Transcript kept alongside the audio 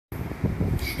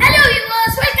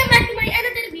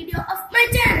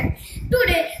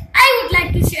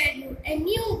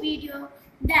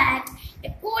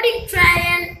coding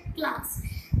trial class.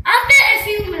 After a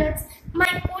few minutes,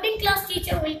 my coding class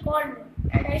teacher will call me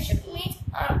and I should meet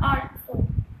her on phone.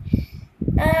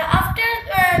 After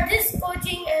this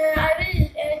coaching, I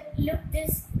will look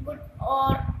this good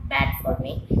or bad for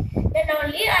me. Then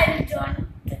only I will join to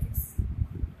this.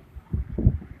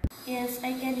 Yes,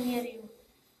 I can hear you.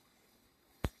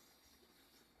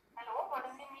 Hello, what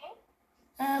is your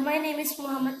name? My name is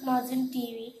Muhammad Nazim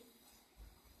TV.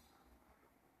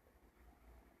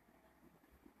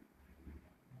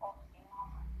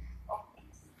 Okay.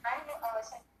 I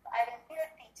will be your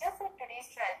teacher for today's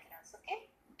trial class, okay?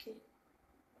 Okay.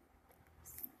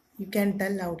 You can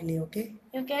tell loudly, okay?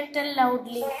 You can tell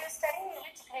loudly. So you study in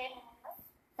which grade now?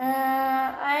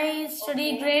 I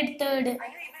study grade 3rd. Are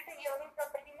you able to hear me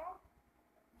properly now?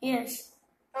 Yes.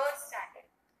 3rd standard.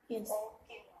 Yes.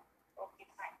 Okay, okay,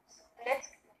 fine. Let's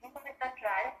begin with the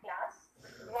trial class.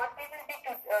 What we will be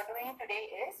doing today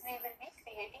is we will be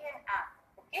creating an app,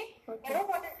 okay? Okay. You know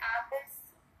what an app is?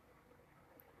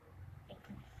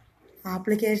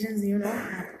 Applications, you know.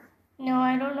 No,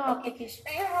 I don't know application.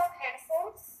 Do you have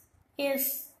headphones?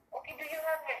 Yes. Okay, do you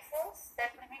have headphones? That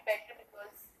will be better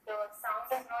because the sound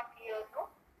is not clear, no?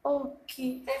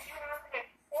 Okay. So if you have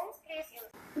headphones, please use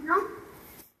them. Now,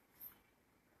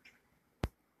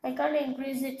 I can't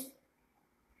increase it.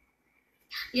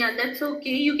 yeah, that's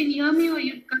okay. You can hear me or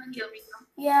you can't hear me now.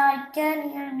 Yeah, I can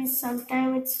hear me.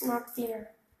 Sometimes it's not clear.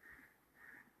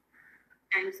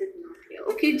 Times it's not clear.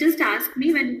 Okay, just ask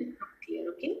me when it is not clear,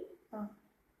 okay? Oh.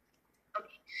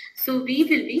 Okay. So we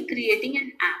will be creating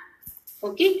an app.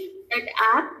 Okay. That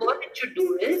app, what it should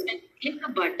do is when you click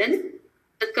a button,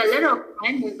 the color of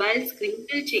my mobile screen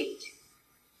will change.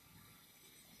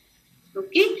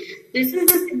 Okay. This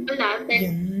is a simple app that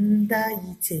എന്താ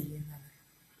ഈ ചെയ്യുന്നത്?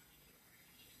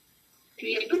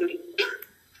 we are doing.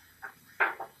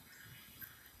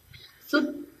 So,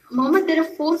 Mohammed, there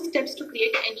are 4 steps to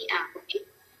create any app. Okay.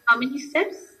 How many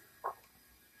steps?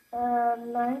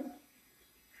 9.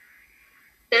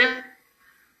 There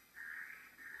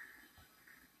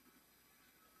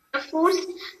are 4.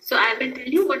 So I will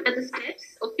tell you what are the steps.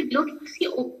 Okay, below you see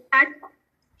open chat.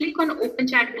 Click on open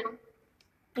chat below.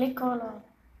 Click on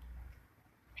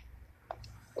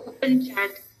Open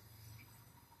chat.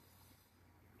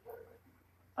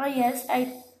 Oh yes, I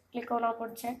click on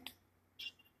open chat.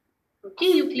 Okay,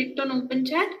 you clicked on open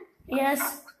chat. Yes,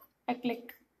 I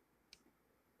clicked.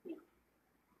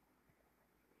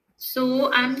 So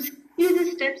I'm telling you the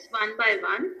steps one by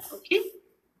one. Okay.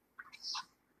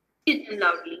 Read them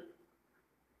loudly.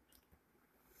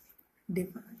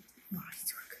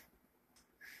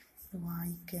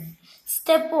 വായിക്കാൻ.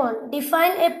 Step 1.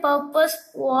 Define a purpose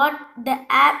what the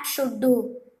app should do.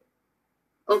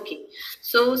 Okay,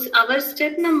 so our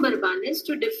step number 1 is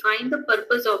to define the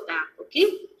purpose of the app. Okay,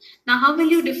 now how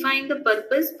will you define the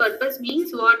purpose? Purpose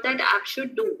means what that app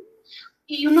should do.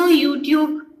 You know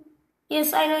YouTube.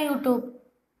 Yes, I know YouTube.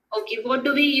 Okay, what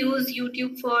do we use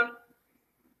YouTube for?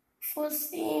 For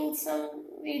seeing some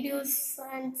videos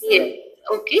and Yeah.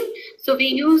 Okay, so we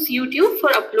use YouTube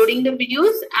for uploading the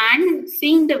videos and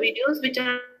seeing the videos which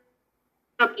are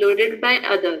uploaded by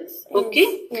others. Okay,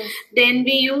 Yes. then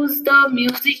we use the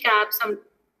music app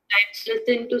sometimes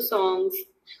listen to songs.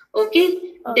 Okay,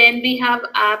 then we have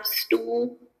apps to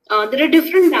there are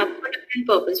different apps for different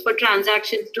purpose, for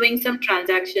transactions, doing some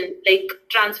transactions like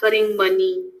transferring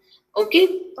money. Okay,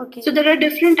 Okay. so there are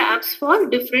different apps for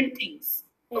different things.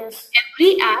 Yes.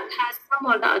 Every app has some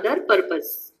or the other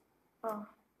purpose. Oh.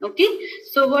 Okay,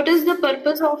 so what is the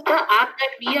purpose of the app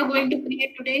that we are going to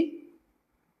create today?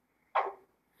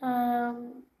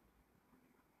 Can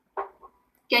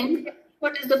you tell me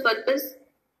what is the purpose?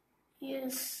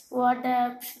 Yes. What the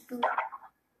app should do.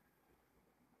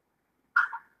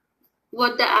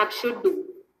 What the app should do.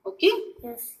 Okay?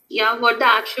 Yes. Yeah, what the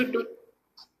app should do.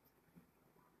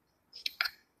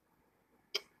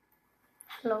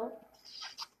 Hello.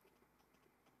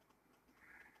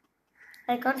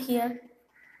 I can't hear.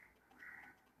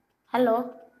 Hello.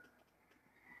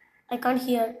 I can't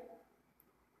hear.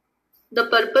 The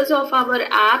purpose of our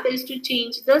app is to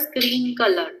change the screen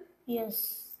color.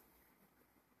 Yes.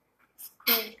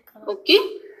 Screen color. Okay?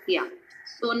 Yeah.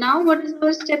 So now what is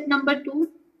our step number 2?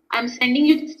 I'm sending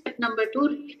you to step number 2.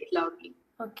 Read it loudly.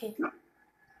 Okay.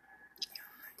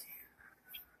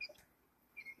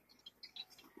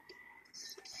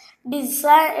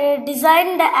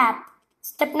 Design the app.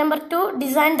 Step number 2,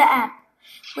 design the app.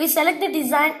 We select the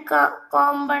design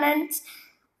components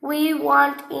we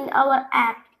want in our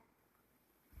app.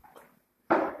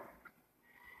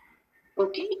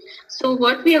 Okay, so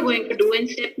what we are going to do in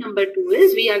step number 2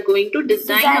 is we are going to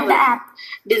design our the app.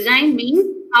 Design means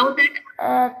how that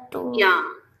To Yeah.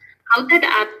 How that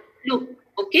app look?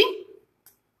 Okay.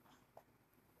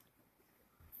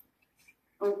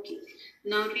 Okay.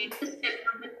 Now read the step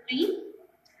number 3.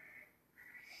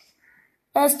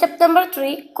 Step number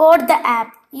 3, code the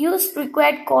app. Use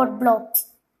required code blocks.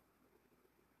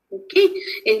 Okay.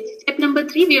 In step number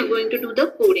 3, we are going to do the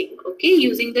coding. Okay,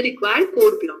 using the required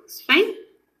code blocks. Fine.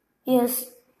 Yes.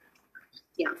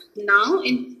 Yeah. Now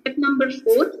in step number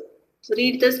 4,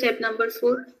 read the step number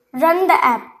 4. Run the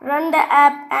app. Run the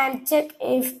app and check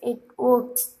if it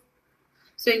works.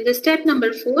 So in the step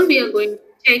number 4, we are going to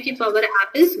check if our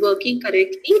app is working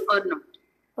correctly or not.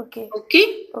 Okay.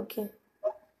 Okay. Okay.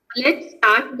 Let's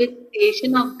start with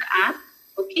creation of the app.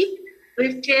 Okay.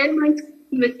 We'll share my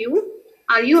screen with you.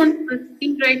 Are you on full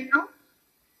screen right now?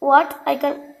 What? I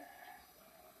can.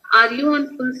 Are you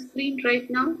on full screen right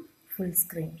now? Full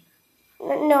screen.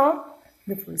 No.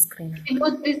 The full screen.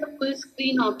 Below there is a full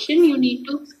screen option. You need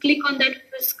to click on that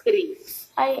full screen.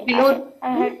 Below.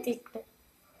 I had clicked.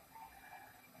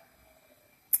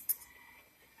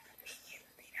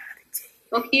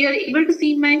 Okay, you are able to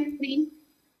see my screen.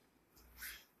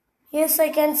 Yes, I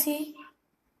can see.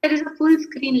 There is a full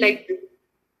screen like this.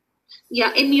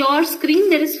 Yeah, in your screen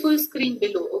there is full screen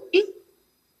below. Okay.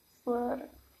 Full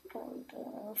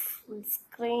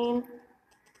screen.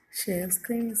 Share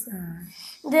screen is.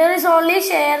 There is only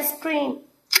share screen.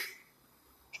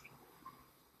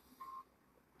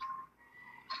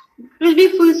 It will be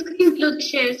full screen below the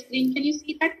share screen. Can you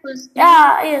see that full screen?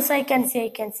 Yeah, yes, I can see. I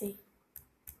can see.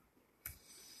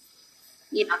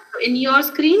 Yeah. So in your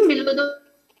screen below the.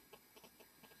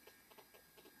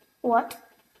 What?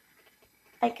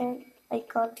 I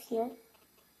can't hear.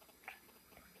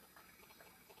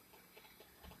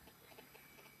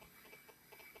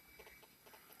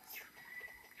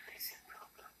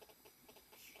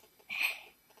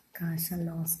 Gosh, I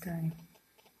lost time.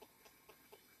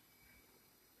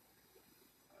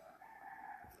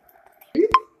 And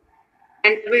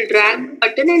I will drag the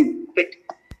button and drop it.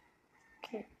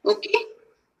 Okay. Okay?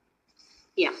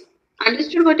 Yeah.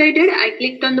 Understood what I did? I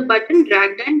clicked on the button,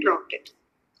 dragged and dropped it.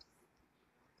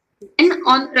 Then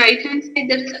on the right hand side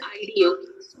there is ID.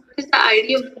 Okay. So what is the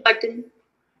ID of the button?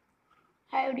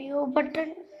 Audio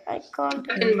button. I can't.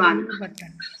 Button 1.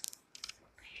 Button.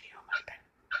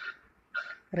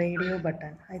 Radio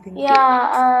button. I think.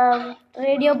 Yeah,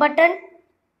 radio button.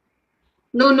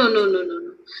 No.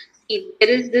 See, there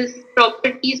is this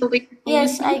properties over here.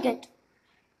 Yes, I get.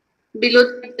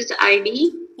 Below that is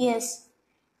ID. Yes.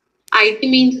 ID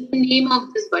means the name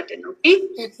of this button, okay?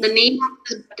 Okay. The name of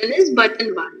this button is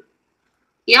button 1.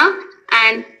 Yeah?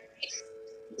 And this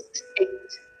is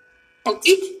text.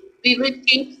 Okay? We will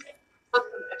change the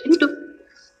button to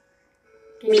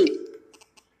me.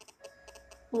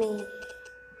 Me.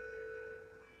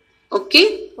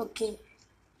 Okay? Okay.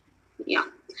 Yeah.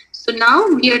 So now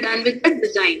we are done with the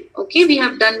design. Okay, we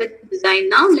have done with the design.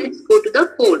 Now let's go to the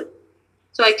code.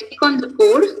 So I click on the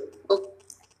code. Okay.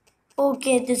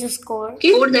 Okay, this is code.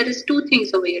 Okay, code, there is two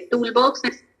things over here, toolbox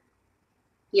and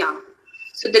yeah.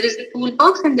 So there is a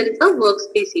toolbox and there is a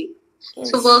workspace here. Yes.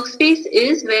 So workspace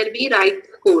is where we write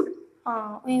the code.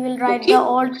 We will write Okay. the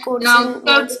old codes Now, in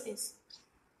workspace.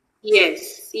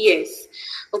 Yes.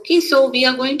 Okay, so we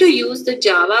are going to use the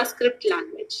JavaScript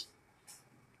language.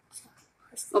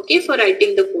 Okay, for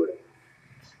writing the code.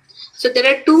 So there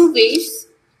are two ways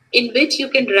in which you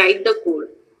can write the code.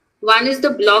 One is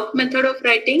the block method of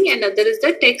writing and other is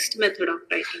the text method of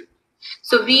writing.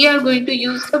 So we are going to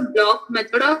use the block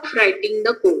method of writing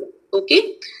the code.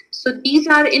 Okay. So these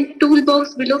are in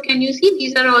toolbox below. Can you see?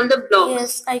 These are all the blocks.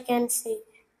 Yes, I can see.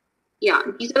 Yeah,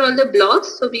 these are all the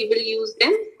blocks. So we will use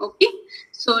them. Okay.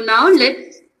 So now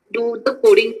let's do the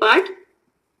coding part.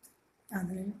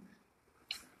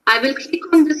 I will click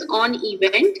on this on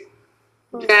event,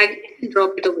 drag it and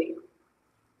drop it over here.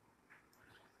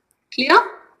 Clear?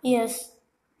 Yes.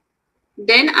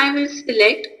 Then I will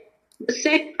select the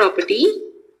set property,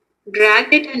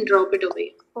 drag it and drop it over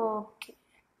here. Okay.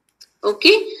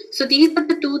 Okay, so these are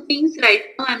the two things right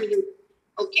now I'm using.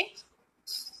 Okay.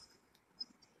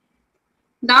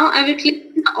 Now I will click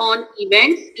on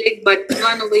event, select button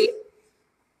 1 over here.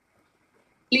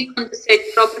 Click on the set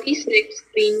property, select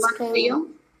screen 1 over here.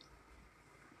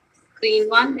 Screen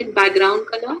 1, then background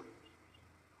color.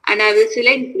 And I will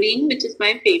select green, which is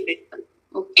my favorite color.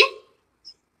 Okay.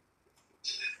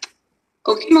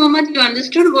 Okay, Mohammed, you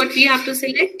understood what we have to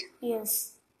select?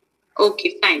 Yes.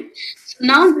 Okay, fine. So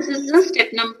now this is the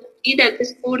step number 3, that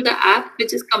is code the app,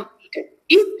 which is completed.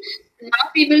 Okay. Now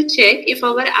we will check if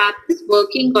our app is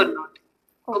working or not.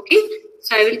 Okay.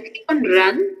 So I will click on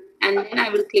run and then I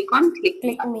will click on click.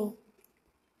 Click me.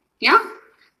 Yeah.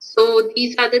 So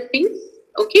these are the things.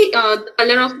 Okay, the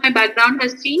color of my background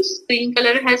has changed. Screen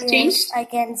color has changed. Yes, I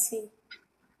can see.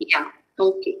 Yeah.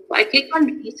 Okay. So I click on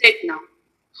reset now.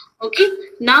 Okay.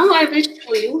 Now I will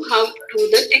show you how to do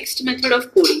the text method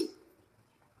of coding.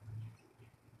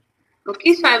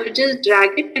 Okay. So I will just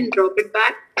drag it and drop it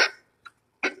back.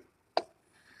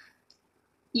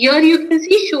 Here you can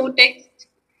see show text.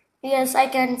 Yes, I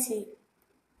can see.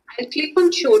 I'll click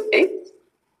on show text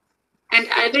and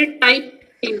I will type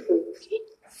info. Okay.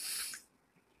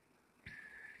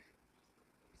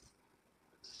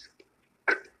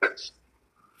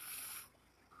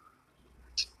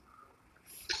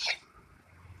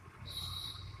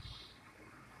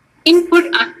 Input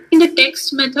in the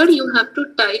text method, you have to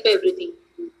type everything.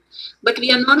 But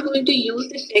we are not going to use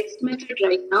the text method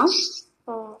right now.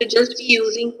 Oh. To just be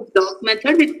using the block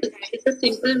method because that is a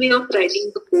simple way of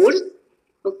writing the code.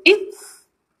 Okay.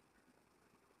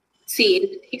 See, in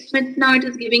the text method now it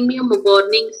is giving me a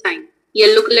warning sign.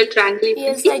 Yellow color triangle. You can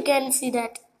Yes, see? I can see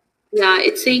that. Yeah,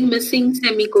 it's saying missing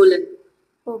semicolon.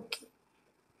 Okay.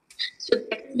 So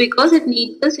that's because it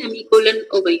needs a semicolon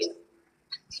over here.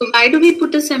 So why do we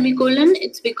put a semicolon?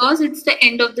 It's because it's the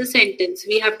end of the sentence.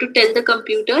 We have to tell the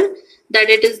computer that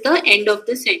it is the end of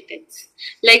the sentence.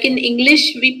 Like in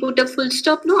English, we put a full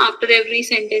stop no after every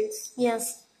sentence.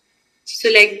 Yes. So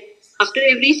like after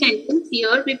every sentence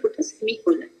here we put a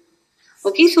semicolon.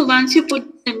 Okay, so once you put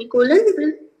semicolon,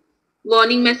 the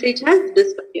warning message has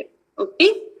disappeared.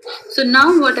 Okay, so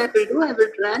now what I will do, I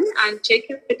will run and check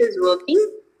if it is working.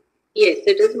 Yes,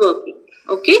 it is working.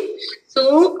 Okay,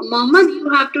 so Mohammed, you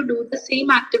have to do the same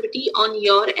activity on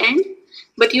your end,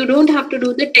 but you don't have to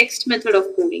do the text method of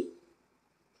coding.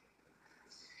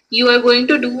 You are going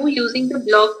to do using the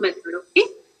block method. Okay.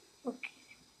 Okay.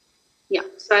 Yeah,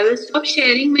 so I will stop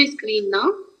sharing my screen now.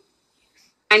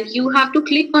 And you have to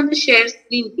click on the share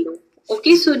screen below.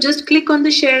 Okay, so just click on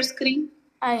the share screen.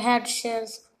 I had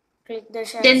shares. Click the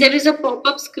shares. Then there is a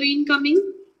pop-up screen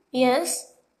coming.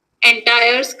 Yes.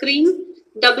 Entire screen.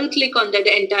 Double click on that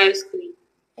entire screen.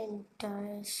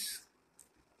 Entire.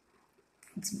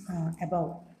 It's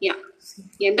above. Yeah. See.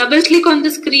 Yeah, double click on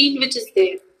the screen which is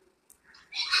there.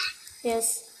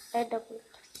 Yes, I double.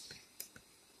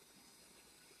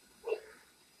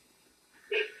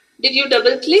 Did you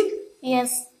double click?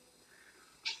 Yes.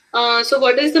 So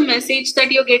what is the message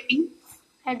that you're getting?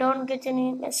 I don't get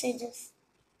any messages.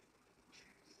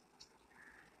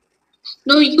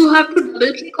 No, you have to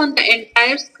double click on the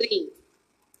entire screen.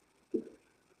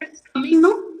 It's coming,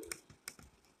 no?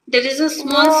 There is a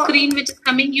small No. screen which is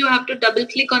coming. You have to double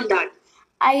click on that.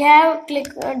 I have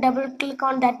double click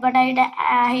on that, but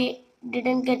I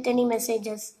didn't get any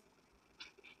messages.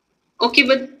 Okay,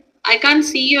 but I can't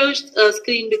see your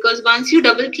screen because once you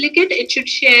double click it, it should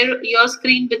share your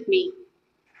screen with me.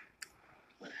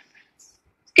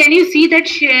 Can you see that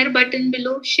share button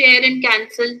below? Share and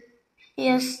cancel.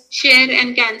 Yes. Share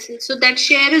and cancel. So that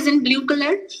share is in blue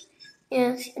color.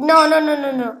 Yes.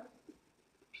 No.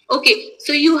 Okay,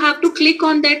 so you have to click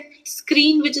on that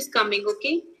screen which is coming.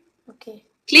 Okay. Okay.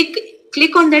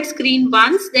 Click on that screen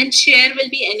once, then share will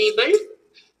be enabled.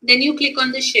 Then you click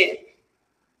on the share.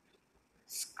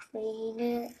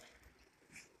 Screen.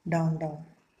 Down.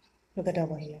 Look at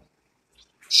over here.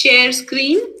 Share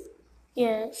screen.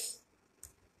 Yes.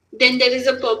 Then there is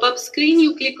a pop-up screen.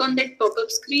 You click on that pop-up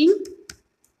screen.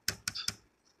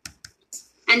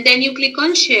 And then you click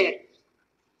on share.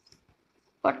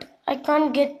 But I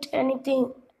can't get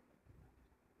anything.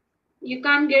 You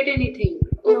can't get anything.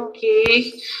 No.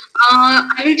 Okay.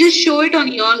 I will just show it on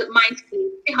my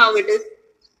screen. See how it is.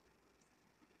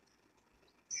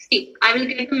 See, I will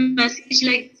get a message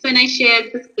like this when I share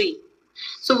the screen.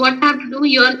 So what I have to do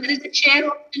here, there is a share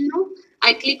option now.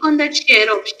 I click on that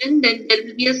share option, then there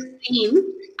will be a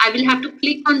screen. I will have to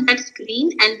click on that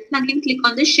screen and then again click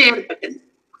on the share button.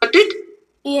 Got it?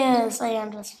 Yes, I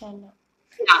understand now.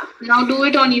 Yeah. Now do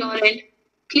it on your end.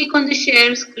 Click on the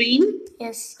share screen.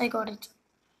 Yes, I got it.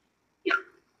 Yeah.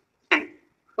 Fine.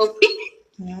 Okay.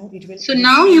 Now it will. So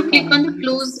now you click on coming. the You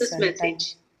close just this send type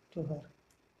message. to her.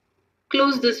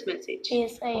 Close this message.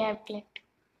 Yes, I have clicked.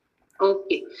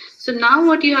 Okay. So now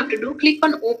what you have to do, click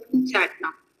on open chat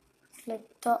now. Click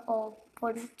the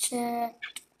open chat.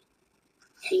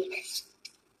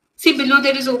 See below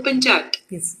there is open chat.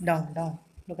 Yes, down.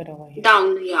 Look at over here.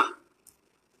 Down, yeah.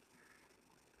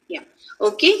 Yeah.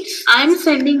 Okay. I'm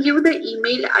sending you the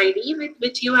email ID with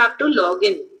which you have to log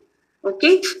in.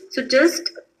 Okay. So just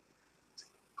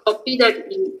copy that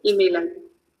email ID.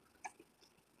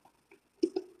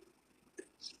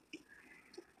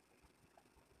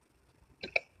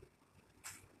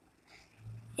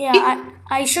 Yeah,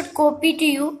 I should copy to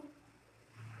you.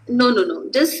 No.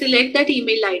 Just select that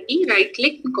email ID, right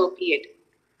click and copy it.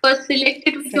 First select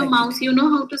it with your Select it. mouse. You know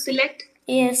how to select?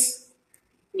 Yes.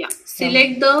 Yeah.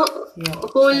 Select the Yeah.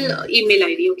 whole email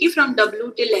ID, okay, from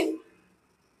W till M.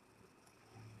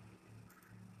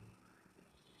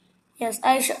 Yes.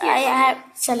 I have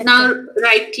selected. Now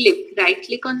right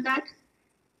click on that,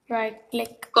 Right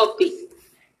click. copy.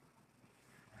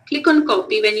 Click on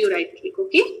copy when you right click,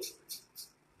 okay?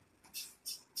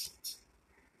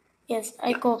 Yes,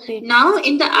 I copied. Now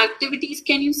in the activities,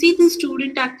 can you see the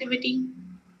student activity?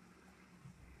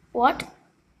 What?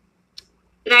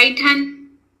 Right hand.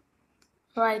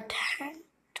 Right hand.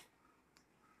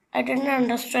 I didn't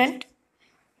understand.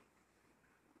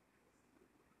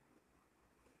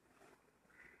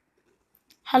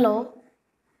 Hello.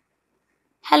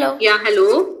 Hello. Yeah,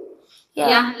 hello.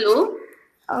 Yeah. Hello.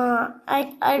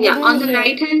 I Yeah, didn't on the hear.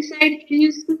 right hand side, can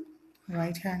you see?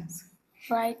 Right hands.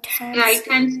 Right hand. Right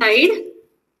hand side,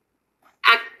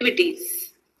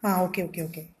 activities.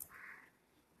 Okay.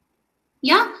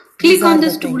 Yeah, These click on are the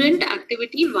the things. student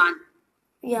activity 1.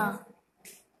 Yeah.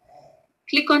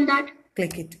 Click on that.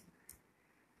 Click it.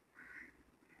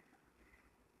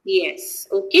 Yes,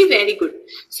 okay, very good.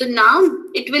 So now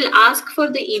it will ask for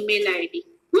the email ID.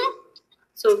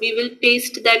 So we will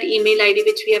paste that email ID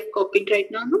which we have copied right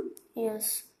now. No?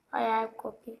 Yes, I have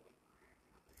copied.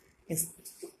 Yes.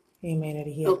 Email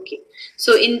ID here. Okay.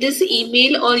 So in this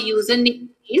email or username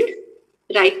field,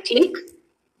 right click.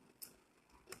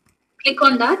 Click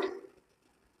on that.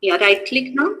 Yeah, right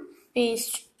click now.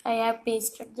 Paste. I have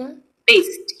pasted the.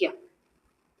 Paste. Yeah.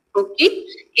 Okay.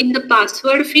 In the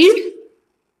password field,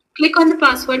 click on the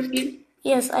password field.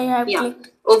 Yes, I have Yeah. clicked.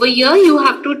 Over here you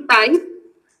have to type.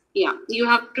 Yeah. You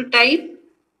have to type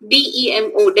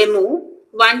demo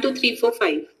 1 2 3 4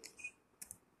 5.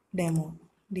 Demo.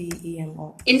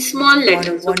 DEMO. In small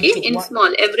letters, One, okay? two, In one.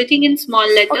 small, everything in small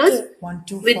letters. Okay. 1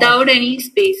 2 without 5. any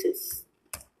spaces.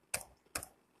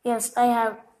 Yes, I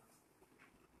have.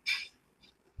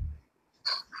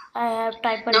 I have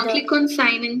typed Now the click on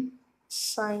sign in.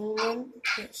 sign in.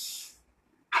 Yes.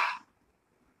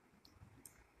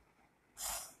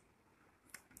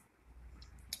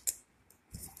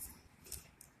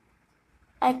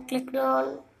 I clicked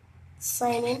on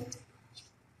sign in.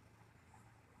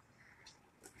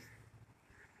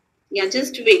 Yeah,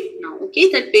 just wait now, okay?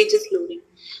 That page is loading.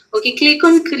 Okay, click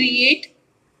on create.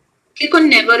 Click on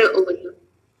never over here.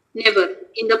 Never.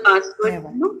 In the password.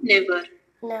 Never. No, never.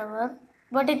 Never.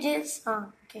 But it is.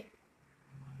 Okay.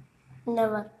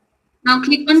 Never. Now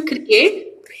click on create.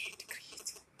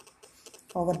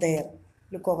 Over there.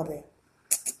 Look over there.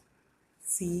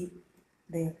 See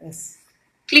there. Yes.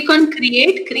 Click on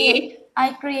create. Create. Yeah,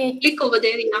 I create. Click over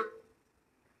there, yeah.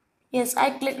 Yes,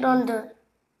 I clicked on the.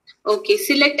 Okay,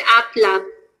 select app lab.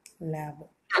 Lab.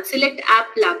 Select app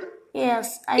lab.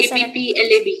 Yes, I select. APP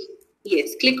LAB.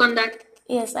 Yes, click on that.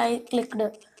 Yes, I clicked.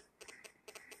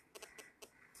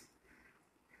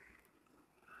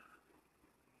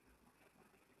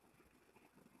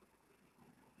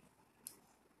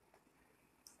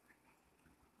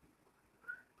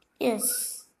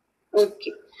 Yes.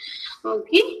 Okay.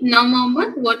 Okay. Now,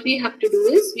 Mohammed, what we have to do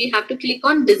is we have to click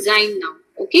on design now.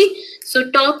 Okay. So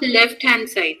top left hand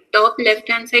side. Top left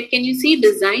hand side. Can you see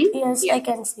design? Yes, Yeah. I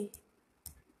can see.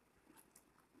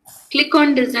 Click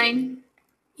on design.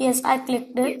 Yes, I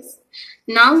clicked it. Yes.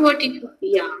 Now what it,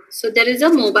 yeah. So there is a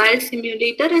mobile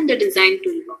simulator and the design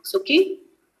toolbox. Okay.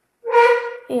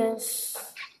 Yes.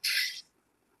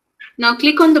 Now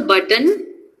click on the button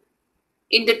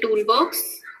in the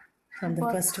toolbox. From the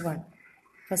What? first one.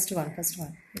 First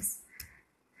one. Yes.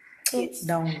 Yes.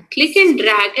 Down. Click and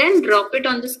drag and drop it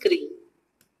on the screen.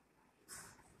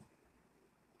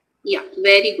 Yeah,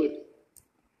 very good.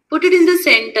 Put it in the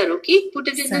center, okay? Put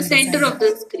it in the center of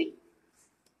the screen.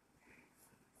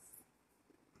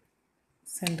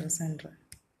 Center.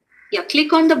 Yeah,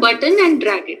 click on the button and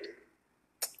drag it.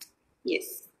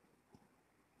 Yes.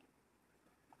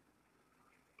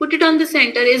 Put it on the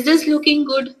center. Is this looking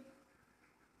good?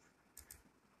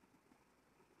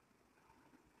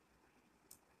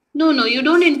 No, you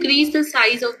don't increase the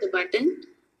size of the button.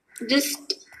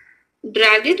 Just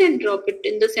drag it and drop it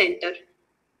in the center.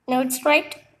 Now it's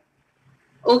right.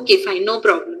 Okay, fine, no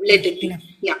problem. Let it be. Enough.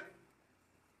 Yeah.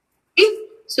 Okay.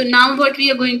 So now what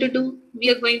we are going to do? We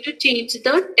are going to change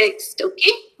the text.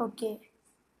 Okay. Okay.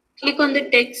 Click on the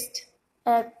text.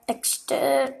 Text.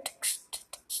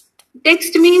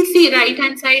 Text means the right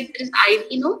hand side there is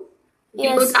ID, no?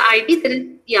 Below Yes. the ID there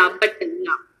is button,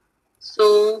 yeah.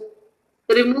 So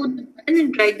remove the button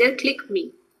and right there click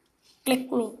me.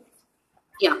 Click me.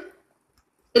 Yeah.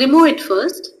 Remove it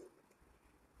first.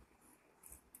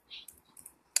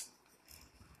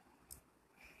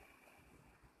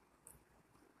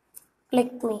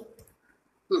 Click me.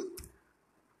 Hmm.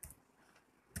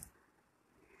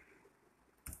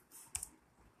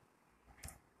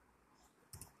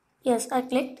 Yes, I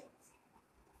clicked.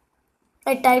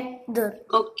 I typed there.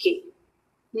 Okay.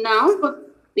 Now,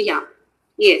 yeah.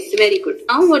 Yes, very good.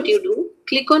 Now what you do,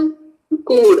 click on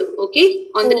code, okay?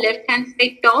 On the Code. left hand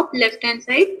side, top left hand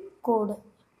side, Code.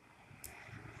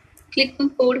 click on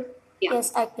code. Yeah.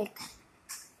 Yes, I click.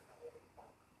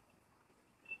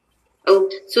 Oh,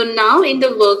 so now in the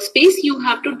workspace, you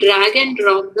have to drag and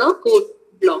drop the code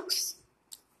blocks.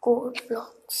 Code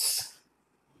blocks.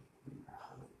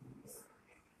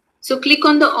 So click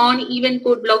on the on even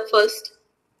code block first.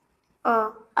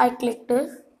 I clicked it.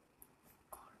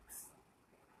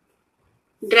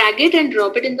 Drag it and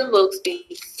drop it in the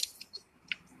workspace.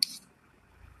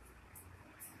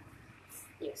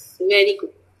 Yes, very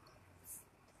good.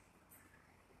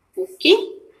 Okay.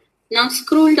 Now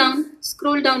scroll down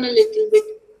a little bit.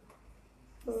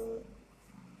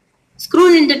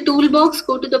 Scroll in the toolbox,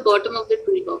 go to the bottom of the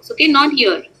toolbox. Okay, not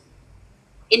here.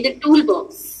 In the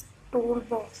toolbox.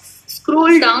 Toolbox.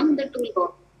 Scroll down in the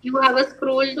toolbox. You have a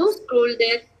scroll, no? Scroll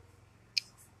there.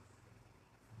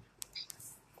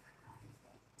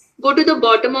 Go to the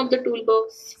bottom of the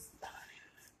toolbox.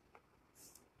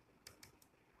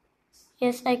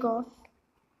 Yes, I got.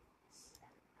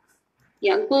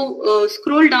 Yeah, go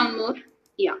scroll down more.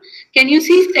 Yeah. Can you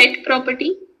see set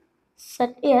property?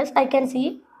 Set. Yes, I can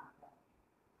see.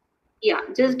 Yeah,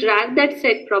 just drag that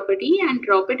set property and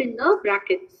drop it in the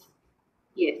brackets.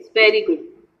 Yes, very good.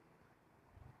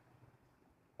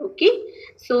 Okay,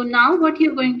 so now what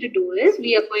you're going to do is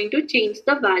we are going to change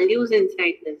the values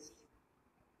inside this.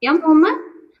 Yeah, Mohammed?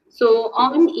 So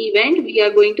on event, we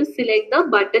are going to select the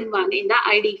button one in the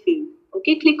ID field.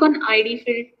 Okay, click on ID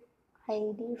field.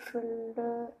 ID field.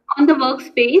 On the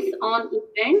workspace, on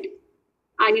event,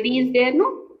 ID is there,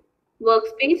 no?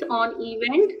 Workspace, on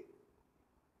event.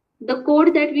 The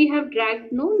code that we have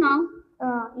dragged, no, now?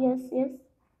 Yes, yes,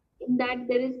 In that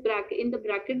there is bracket, in the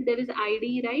bracket there is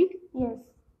ID, right? yes.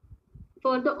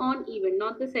 For the on event,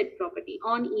 not the set property,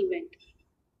 on event.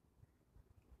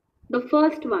 The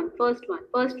first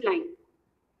line.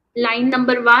 Line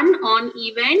number 1 on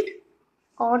event.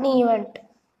 On event.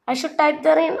 I should type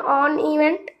there in on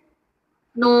event.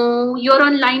 No, you're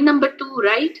on line number 2,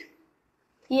 right?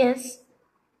 Yes.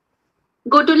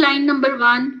 Go to line number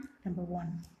 1. Number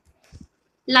 1.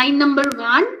 Line number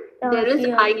 1, there is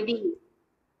Here. ID.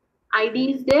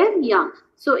 ID is there? Yeah.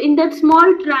 So in that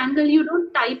small triangle, you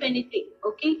don't type anything.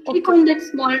 Okay? Click Okay. on that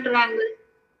small triangle.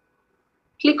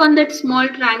 Click on that small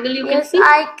triangle. You Yes, can see.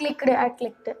 I clicked it. I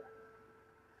clicked it.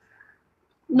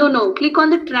 No. Click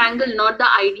on the triangle, not the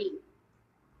ID.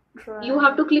 You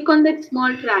have to click on that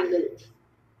small triangle.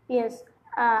 Yes,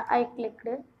 I clicked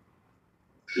it.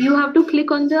 You have to click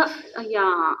on the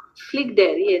click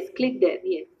there. Yes, click there.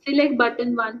 Yes. Select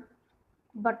button 1.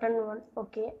 Button 1.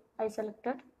 Okay, I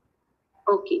selected.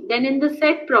 Okay. Then in the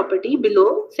set property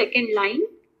below, second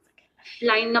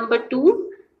line number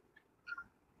 2,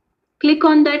 click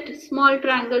on that small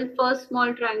triangle, first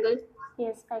small triangle.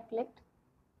 Yes, I clicked.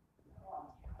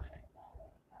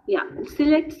 Yeah.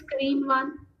 Select screen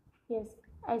 1. Yes,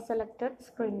 I selected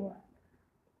screen 1.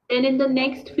 Then in the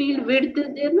next field, width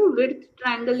is there, no? Width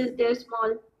triangle is there,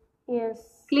 small.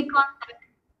 Yes. Click on that.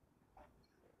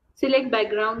 Select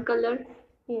background color.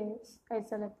 Yes, I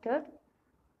selected.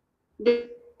 The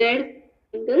red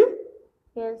triangle.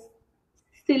 Yes.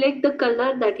 Select the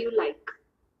color that you like.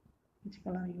 Which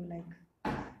color you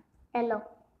like? Yellow.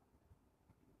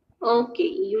 Okay,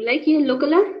 you like yellow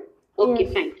color? Okay,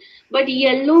 Yes. fine. But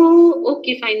yellow,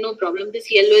 okay, fine, no problem. This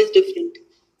yellow is different.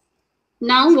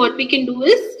 Now what we can do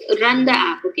is run the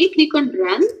app. Okay, click on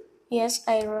run Yes,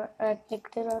 I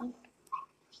clicked it on.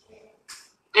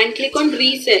 and click on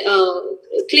reset.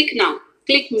 Click now.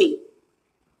 Click me.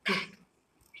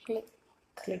 Click.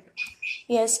 Click.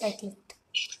 Yes, I clicked.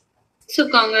 So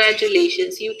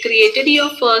congratulations, you created your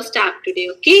first app today.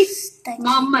 Okay, Thank you.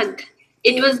 Mohammed.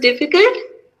 It was difficult?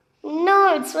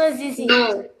 No, it was easy.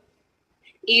 No.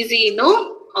 Easy,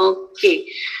 no? Okay.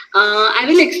 I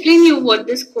will explain you what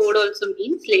this code also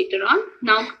means later on.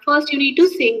 Now, first you need to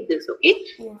save this, okay?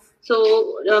 Yes.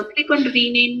 So, click on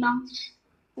rename now.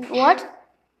 What?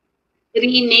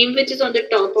 Rename, which is on the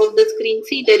top of the screen.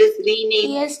 See, there is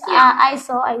rename. Yes, Yeah. I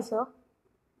saw.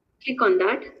 Click on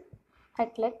that. I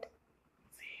clicked.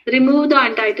 Remove the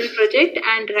untitled project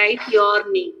and write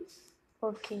your name.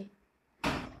 Okay.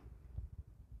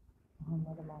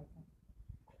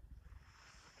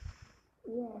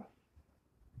 Yeah.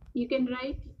 You can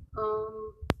write,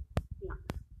 yeah,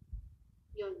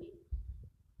 your name.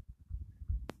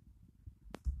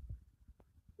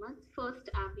 What's first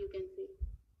app you can say?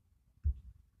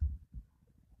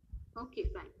 Okay,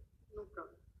 fine. No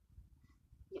problem.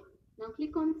 Yeah. Now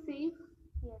click on save.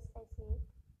 Yes, I see it.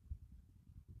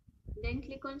 Then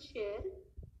click on share.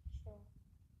 Sure.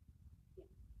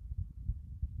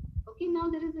 Okay, now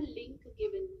there is a link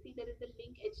given. See, there is a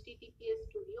link HTTPS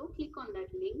Studio. Click on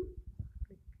that link.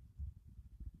 Click.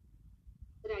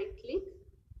 Right click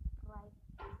Right.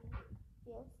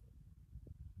 Yes.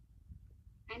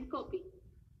 and copy.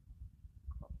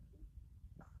 Copy.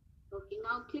 Okay,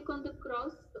 now click on the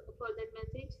cross for that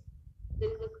message.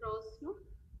 There is a cross, no?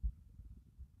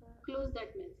 Close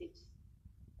that message.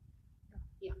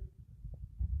 Yeah.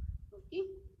 Okay.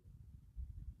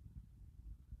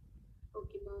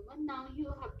 Okay, Mohammed. Now you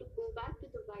have to go back to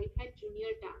the White Hat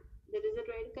Junior tab. There is a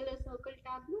red color circle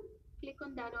tab. No? Click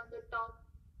on that on the top.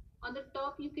 On the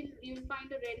top, you'll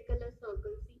find a red color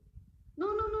circle. See? No.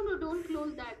 Don't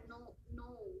close that. No.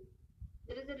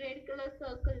 There is a red color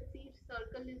circle. See,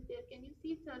 circle is there. Can you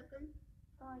see circle?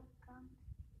 No, I can't.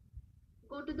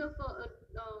 Go to the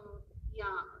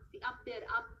yeah. See up there.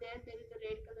 There is a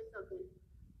red color circle.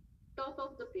 Top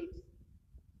of the page.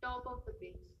 Top of the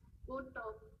page. Go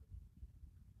top.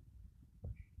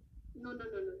 No.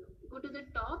 Go to the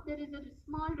top. There is a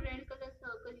small red color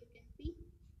circle. You can see.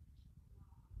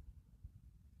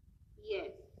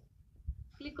 Yes.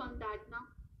 Click on that now.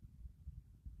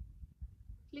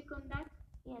 Click on that.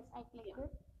 Yes, I clicked Yeah.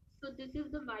 it. So this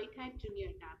is the White Hat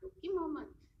Junior tab. Okay, Mohammed.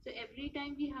 So every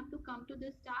time we have to come to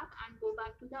this tab and go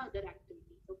back to the other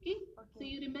activities. Okay. Okay. So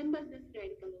you remember this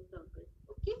red color circle.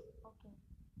 Okay. Okay.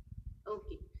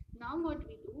 Okay. Now what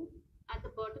we do at the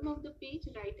bottom of the page,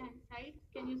 right hand side,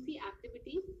 can you see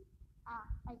activities?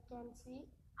 I can see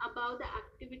Above the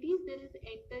activities, there is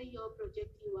enter your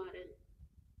project URL.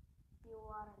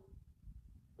 URL.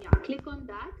 Yeah. Click on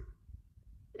that.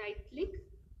 Right click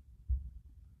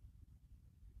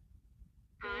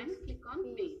and Paste. click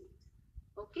on paste.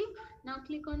 Okay. Now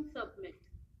click on submit.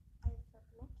 I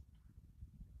submit.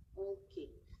 Okay.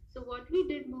 So what we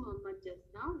did, Muhammad, just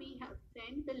now, we have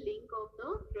sent the link of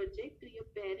the project to your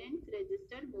parents'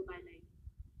 registered mobile ID.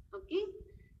 Okay.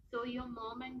 So your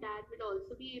mom and dad will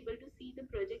also be able to see the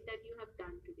project that you have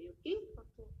done today. Okay.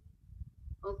 Okay.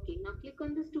 Okay. Now click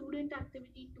on the student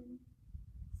activity 2.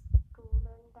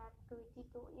 Student activity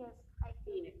 2. Yes, I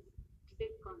click. Yes.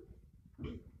 Click on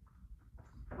it.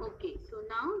 Okay. So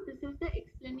now this is the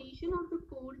explanation of the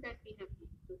code that we have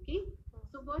used. Okay.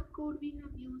 So what code we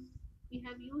have used? We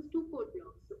have used 2 code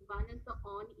blocks. So one is the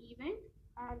on event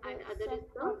and other is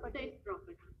the set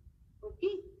property.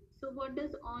 Okay. So what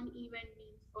does on event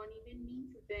means? On event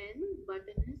means when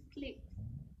button is clicked.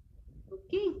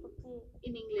 Okay. Okay.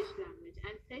 In English language.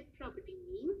 And set property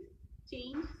means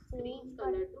change screen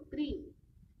color. color to green.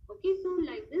 Okay, so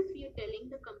like this we are telling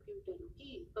the computer.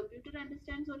 Okay, computer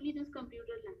understands only this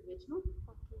computer language, no?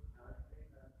 Okay.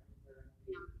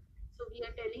 Yeah. So we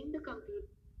are telling the computer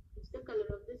it's the color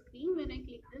of the screen when I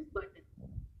click this button.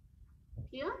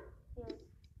 Clear? Yes.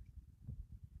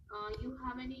 You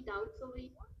have any doubts over here?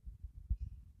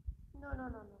 No.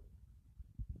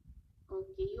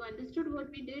 Okay, you understood what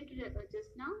we did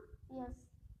just now? Yes.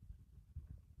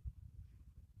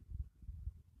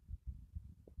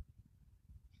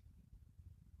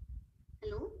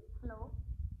 Hello? Hello.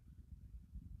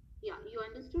 Yeah, you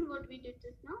understood what we did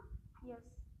just now? Yes.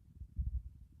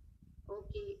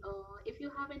 Okay, if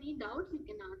you have any doubts, you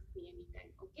can ask me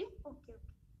anytime, okay? Okay.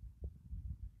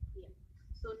 Yeah.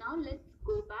 So now let's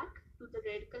go back to the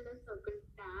red color circle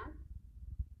tab.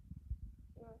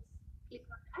 Yes. Click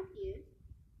on that, yes.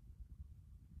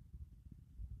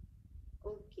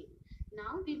 Okay.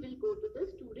 Now we will go to the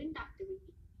student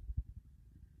activity.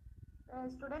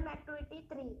 Student activity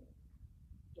 3.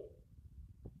 Yes.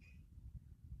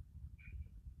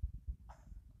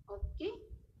 Okay.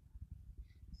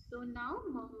 So now,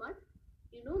 Mohammed,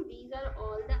 you know these are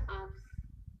all the apps.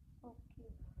 Okay.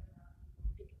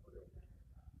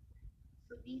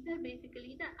 So these are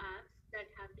basically the apps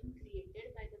that have been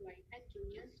created by the White Hat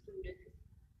Junior students.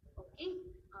 Okay,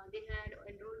 they had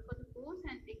enrolled for the course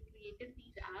and they created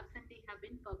these apps and they have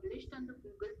been published on the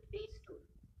Google Play Store.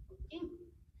 Okay,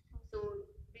 so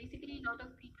basically a lot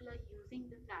of people are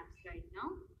using these apps right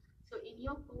now. So in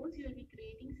your course, you will be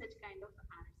creating such kind of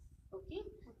apps. Okay,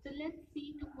 so let's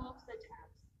see 2 of such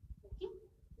apps. Okay,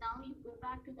 now you go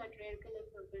back to that red color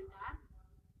circle tab.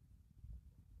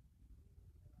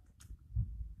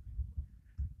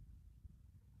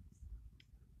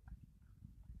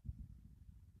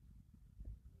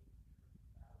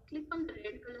 Click on the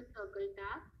red color circle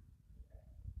tab.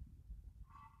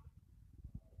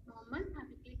 Mohammed,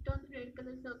 have you clicked on the red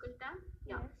color circle tab?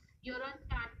 Yeah. Yes. You're on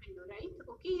chat window, right?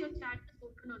 Okay, your chat is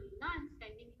open only. Now I'm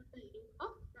sending you the link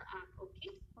of the app.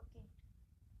 Okay.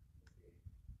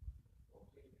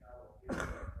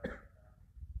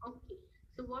 Okay.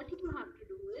 So what you have to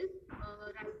do is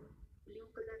write blue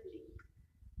color link.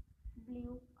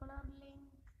 Blue color link.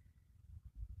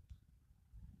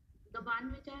 The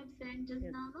one which I have sent just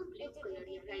Yes. now, no blue color.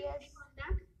 Yeah, right HTTPS. click on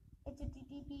that.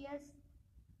 HTTPS.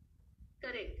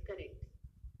 Correct, correct.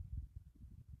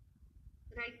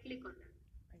 Right click on that.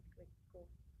 Right click. Go.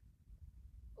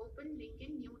 Open link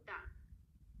in new tab.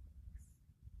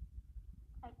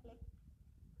 I click.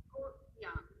 Go,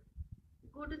 yeah.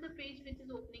 Go to the page which is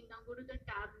opening now. Go to the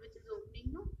tab which is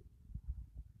opening. No.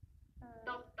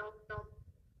 Top.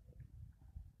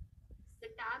 The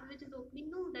tab which is opening.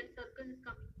 No, that circle is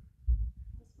coming.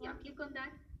 This Yeah, one. click on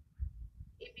that.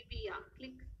 APP. Yeah,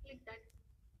 click that.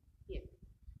 Yes.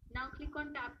 Now click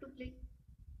on tab to click.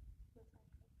 Yes, I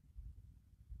click.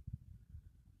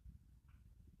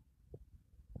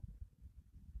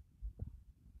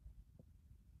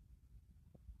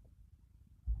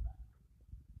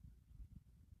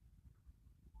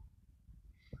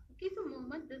 Okay, so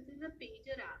Mohammed, this is a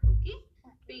pager app. Okay,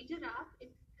 pager app.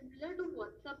 It's similar to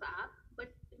WhatsApp app, but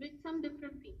with some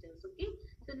different features. Okay,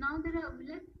 so now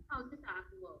let's see how this app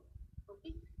works.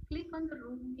 Okay, click on the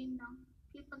room name now.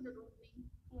 Click on the room name.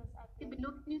 Yes, I See click.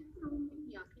 below is room name.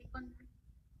 Yeah, click on that.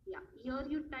 Yeah, here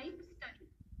you type study.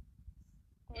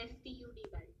 STUDY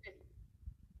study.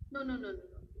 No.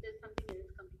 There's something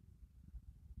else coming.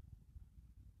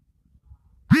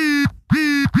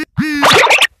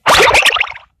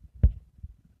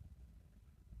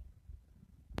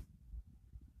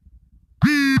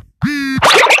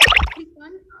 Click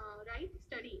on write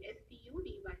study.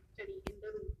 STUDY study in the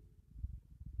room.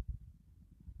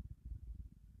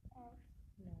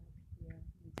 No. Yeah.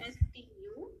 we just-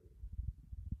 STU.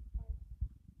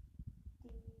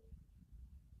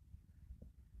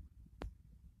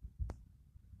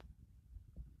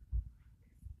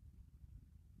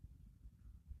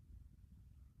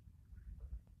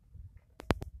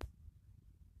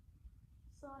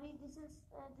 Sorry, this has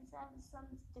some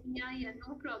stick. Yeah,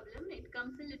 no problem. It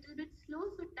comes a little bit slow,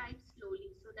 so type slowly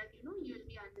so that you'll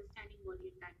be understanding what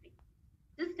you're typing.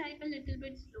 Just type a little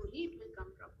bit slowly, it will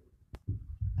come properly.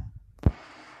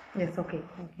 Yes. Okay.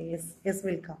 Yes,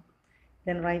 will come.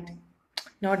 Then write.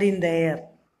 Not in there.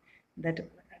 That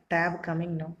tab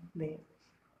coming. No. The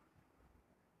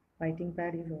writing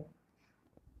pad is on.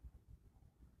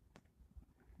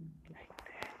 Like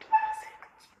that.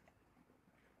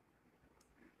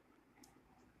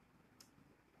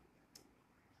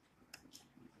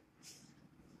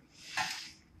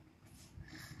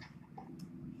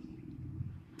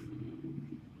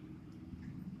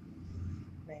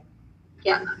 Then.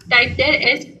 Yeah, type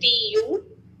there STU.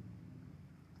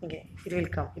 Okay. It will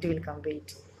come. It will come.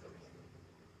 Wait.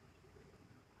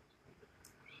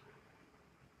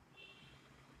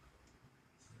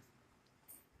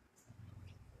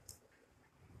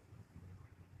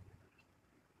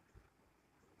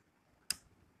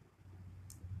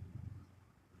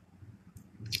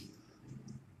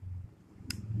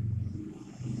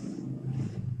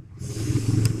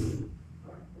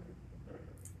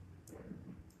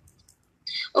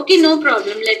 Okay, no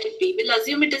problem. Let it be. We'll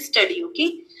assume it is study.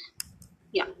 Okay.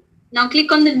 Yeah. Now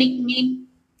click on the nickname.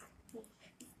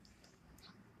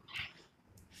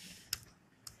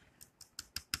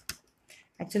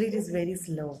 Actually, it is very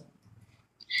slow.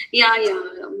 Yeah.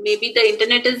 Maybe the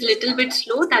internet is little bit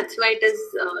slow. That's why it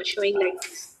is showing like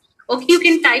this. Okay, you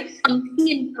can type something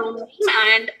in room name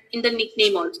and in the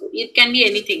nickname also. It can be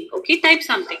anything. Okay, type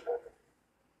something.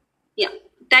 Yeah,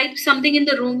 type something in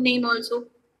the room name also.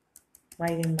 Why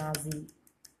in Nazi?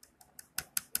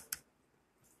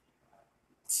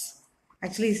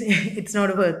 Actually, it's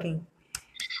not working.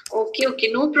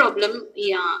 Okay, no problem.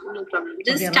 Yeah, no problem.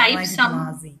 Just Okay, type write it some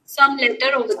Nazi.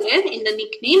 letter over there in the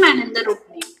nickname and in the room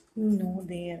name. No,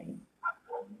 there.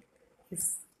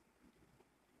 Yes.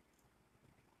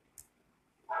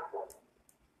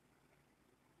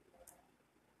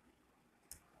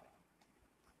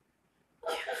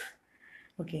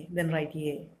 Okay, then write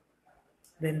A.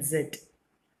 Then Z.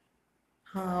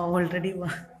 Already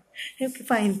one. Okay,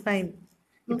 fine. Fine,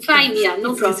 yeah,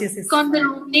 no problem. Yes, Click on the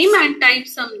room name and type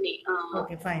some name.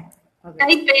 Okay, fine. Okay.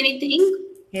 Type anything.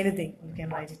 Anything. You can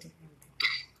write it.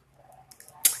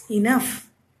 Enough.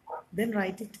 Then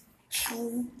write it.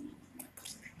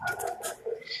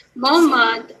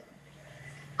 Mohammed.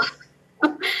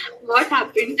 What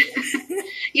happened?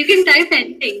 You can type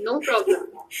anything, no problem.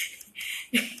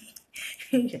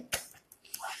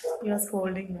 You are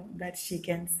scolding no, that she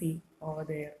can see over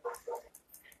there.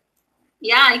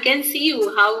 Yeah, I can see you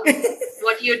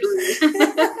what you're doing.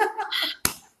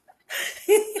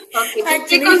 Okay, just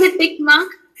click on the tick mark.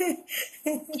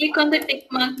 Click on the tick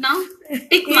mark now.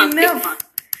 Tick mark, tick Enough. mark.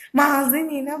 Mazin,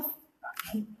 enough.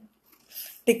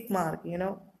 Tick mark,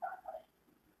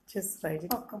 Just write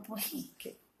it.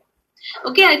 Okay.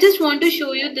 Okay, I just want to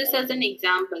show you this as an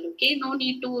example. Okay, no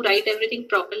need to write everything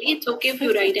properly. It's okay if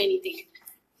you write anything.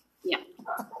 Yeah.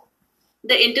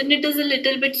 The internet is a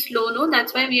little bit slow, no?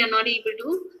 That's why we are not able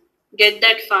to get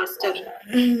that faster.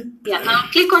 Yeah, now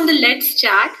click on the Let's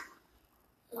Chat.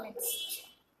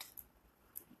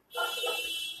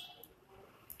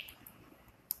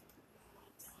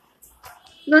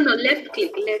 No, left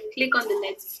click. Left click on the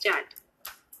Let's Chat.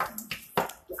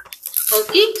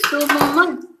 Okay, so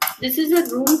Mohammed, this is a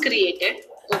room created.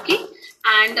 Okay,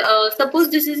 and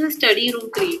suppose this is a study room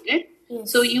created. Yes.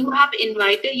 So you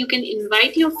can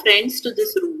invite your friends to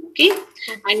this room, okay?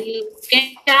 And you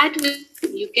can chat with,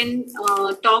 you can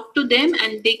talk to them,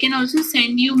 and they can also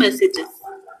send you messages,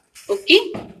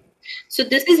 okay? So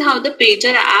this is how the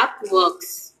Pager app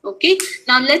works, okay?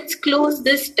 Now let's close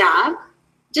this tab.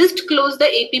 Just close the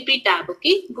app tab,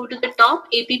 okay? Go to the top,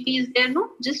 app is there, no?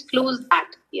 Just close that,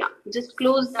 yeah, just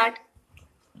close that,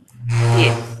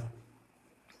 yes.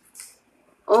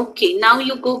 Okay, now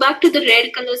you go back to the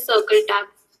red color circle tab.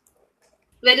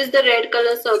 Where is the red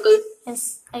color circle?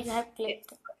 Yes, I have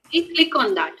clicked. Okay, click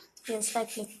on that. Yes, I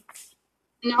clicked.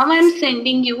 Now I'm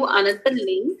sending you another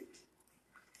link.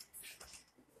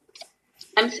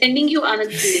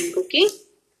 Okay?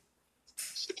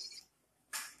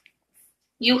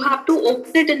 You have to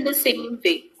open it in the same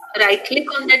way. Right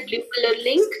click on that blue color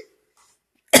link.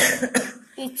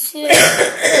 It's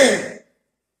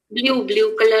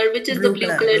blue color. Which is the blue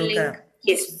color link? Color.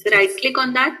 Yes, right click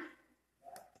on that.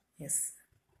 Yes.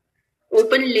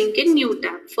 Open link in new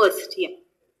tab first. Yeah.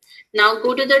 Now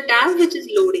go to the tab which is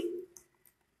loading.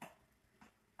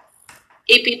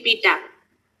 App tab.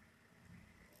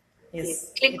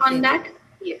 Yes. Click on that.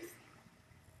 Yes.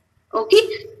 Okay.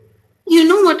 You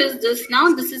know what is this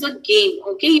now? This is a game.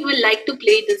 Okay. You will like to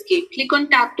play this game. Click on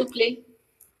tab to play.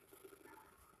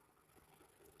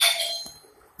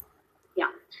 Yeah.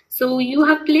 So you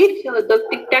have played the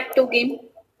tic-tac-toe game.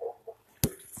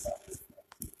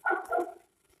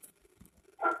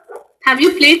 Have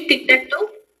you played tic-tac-toe?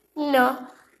 no.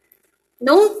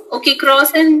 No? Okay.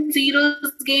 Cross and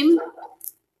zeros game.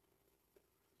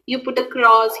 You put a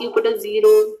cross, you put a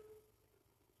zero.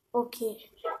 Okay.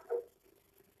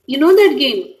 You know that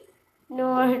game?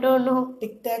 No, I don't know.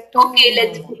 Tic-tac-toe. Okay,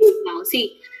 let's play it now.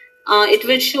 See, it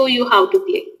will show you how to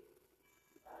play.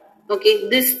 Okay,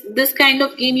 this kind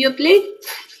of game you played?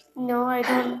 No, I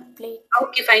don't play.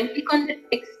 Okay, fine. Click on the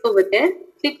text over there.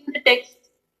 Click on the text.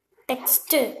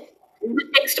 Text. In the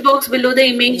text box below the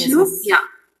image, Yes, no? yes. Yeah.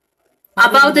 Not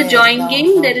About in the there, join down,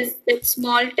 game, down. there is that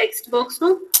small text box,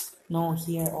 no? No,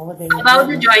 here, over there. About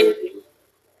the join game.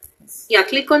 Yeah,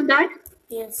 click on that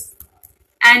Yes.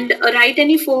 and write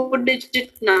any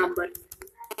 4-digit number.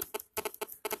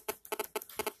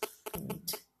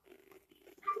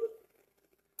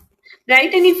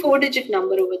 Write any 4-digit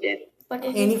number over there. What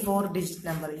is Any it? 4-digit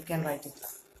number, you can write it.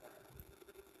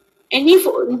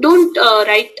 Don't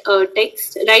write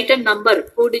text. Write a number,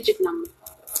 4-digit number.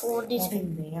 4 Not digit.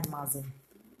 in there, Mazin.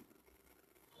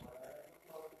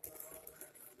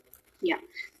 Yeah,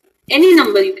 any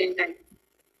number you can type.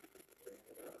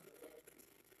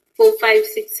 4, 5,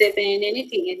 6, 7,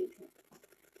 anything.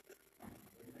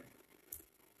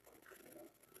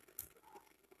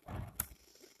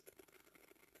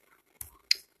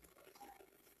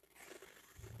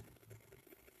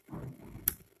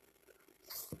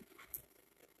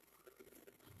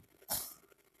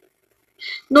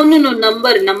 No,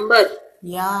 number.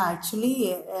 Yeah, actually,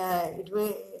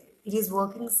 it is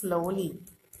working slowly.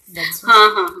 That's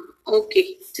why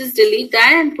Okay, just delete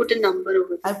that and put a number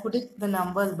over I there. put it the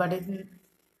numbers, but it's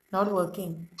not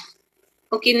working.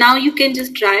 Okay, now you can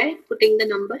just try putting the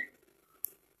number.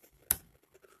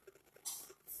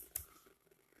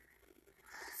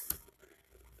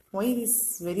 Why it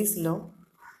is very slow?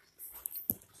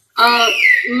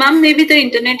 Ma'am, maybe the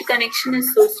internet connection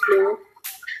is so slow.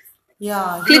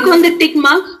 Yeah, Click here on the tick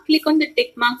mark. Click on the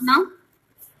tick mark now.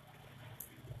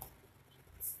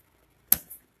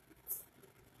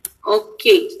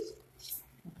 Okay.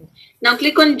 Now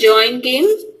click on join game.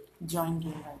 join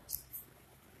game, right?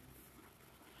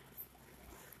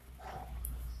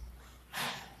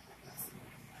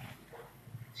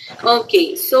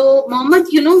 Okay, so Mohammed,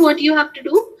 you know what you have to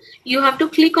do? You have to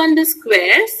click on the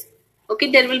squares. Okay,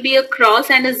 there will be a cross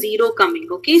and a 0 coming.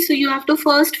 Okay, so you have to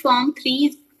first form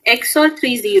 3 X or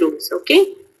 3 zeros.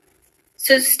 Okay,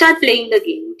 So start playing the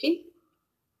game, okay?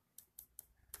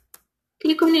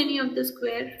 Click on any of the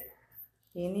square.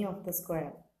 Any of the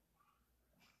square.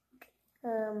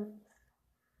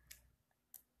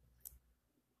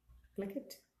 Click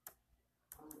it.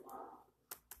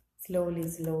 Slowly,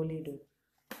 slowly do.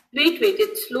 Wait,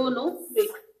 it's slow, no? Wait.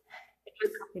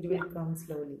 It will come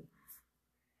slowly.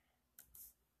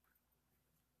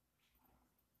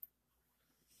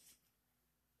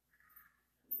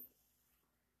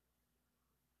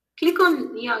 Click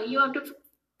on, yeah, you have to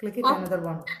Click it another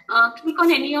one. click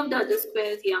on any of the other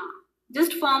squares, yeah.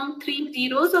 Just form 3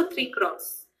 zeros or 3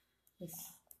 cross.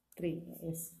 Yes. 3,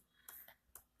 yes.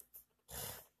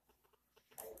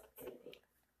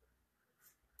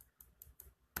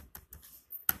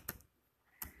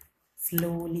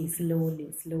 Slowly,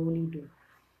 slowly, slowly do.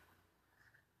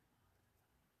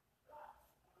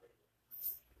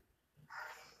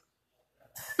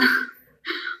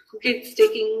 Okay, it's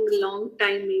taking a long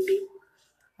time maybe.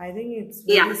 I think it's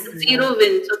very Yeah, slow. 0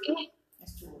 wins, okay?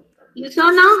 So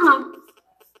now how?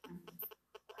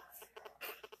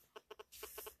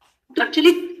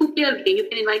 Actually, 2-player game. You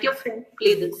can invite your friend to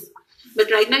play this. But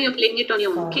right now you're playing it on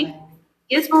your own, okay?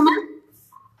 Yes, Mama?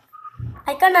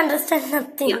 I can't understand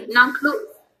nothing. Yeah, now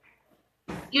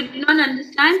you do not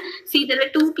understand. See, there are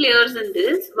 2 players in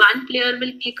this. One player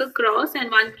will click a cross and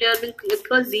one player will click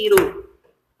a 0.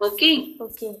 Okay?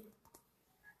 Okay.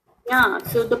 Yeah,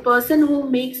 so the person who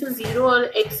makes a 0 or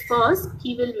X first,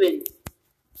 he will win.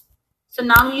 So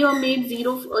now you have made 3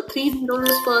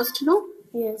 zeros first, no?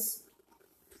 Yes.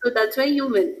 So that's why you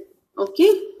win.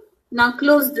 Okay? Now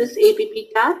close this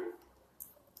APP tab.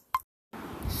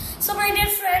 So my dear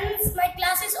friends, my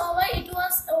class is over. It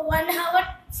was a 1 hour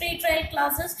free trial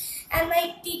classes and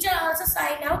my teacher also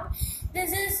signed out.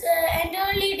 This is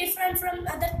entirely different from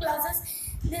other classes.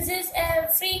 This is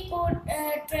a free code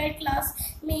trial class,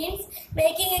 means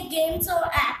making a games or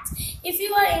apps. If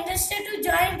you are interested to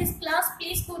join this class,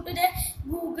 please go to the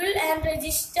Google and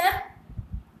register,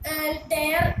 and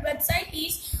their website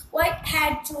is White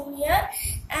Hat Junior.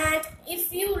 And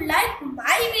if you like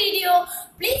my video,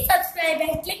 please subscribe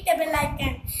and click the bell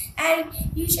icon, and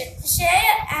you should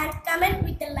share and comment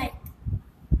with the like.